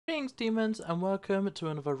Greetings demons and welcome to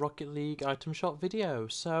another Rocket League item shop video.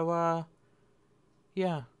 So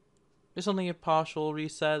yeah, it's only a partial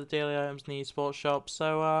reset of the daily items in the esports shop,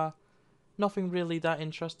 so nothing really that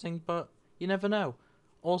interesting, but you never know.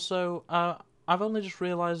 Also, I've only just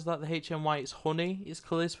realised that the HMY is honey. It's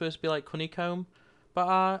clearly supposed to be like honeycomb.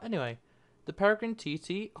 But anyway, the Peregrine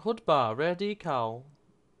TT Hood Bar, rare decal,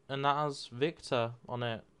 and that has Victor on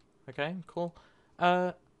it. Okay, cool.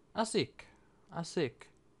 Asik.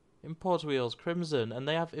 Import wheels, Crimson, and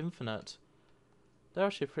they have Infinite. They're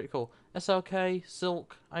actually pretty cool. SLK,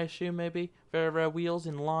 Silk, I assume maybe. Very rare wheels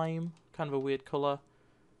in lime, kind of a weird colour.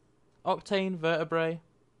 Octane, Vertebrae,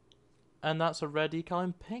 and that's a rare decal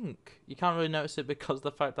in pink. You can't really notice it because of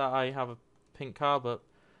the fact that I have a pink car, but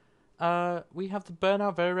we have the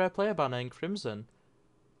Burnout Very Rare Player banner in Crimson.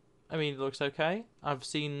 I mean, it looks okay. I've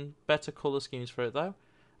seen better colour schemes for it though.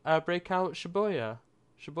 Breakout Shibuya.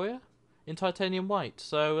 In titanium white,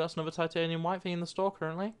 so that's another titanium white thing in the store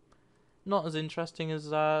currently. Not as interesting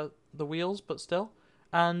as the wheels, but still.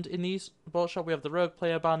 And in the esports shop we have the Rogue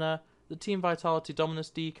Player banner, the Team Vitality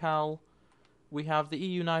Dominus decal, we have the E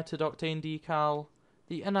United Octane decal,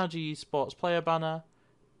 the NRG Esports Player banner,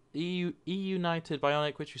 the E United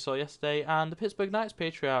Bionic, which we saw yesterday, and the Pittsburgh Knights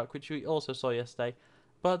Patriarch, which we also saw yesterday.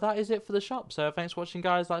 But that is it for the shop, so thanks for watching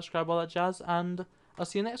guys, like, subscribe, all that jazz, and I'll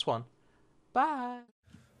see you next one. Bye!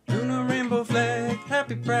 Lunar rainbow flag,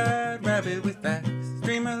 happy pride, rabbit with axe.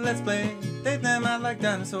 Streamer, let's play, they them out like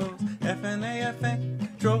dinosaurs. FNA, FN,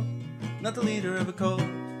 control, not the leader of a cult.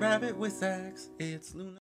 Rabbit with axe, it's Lunar.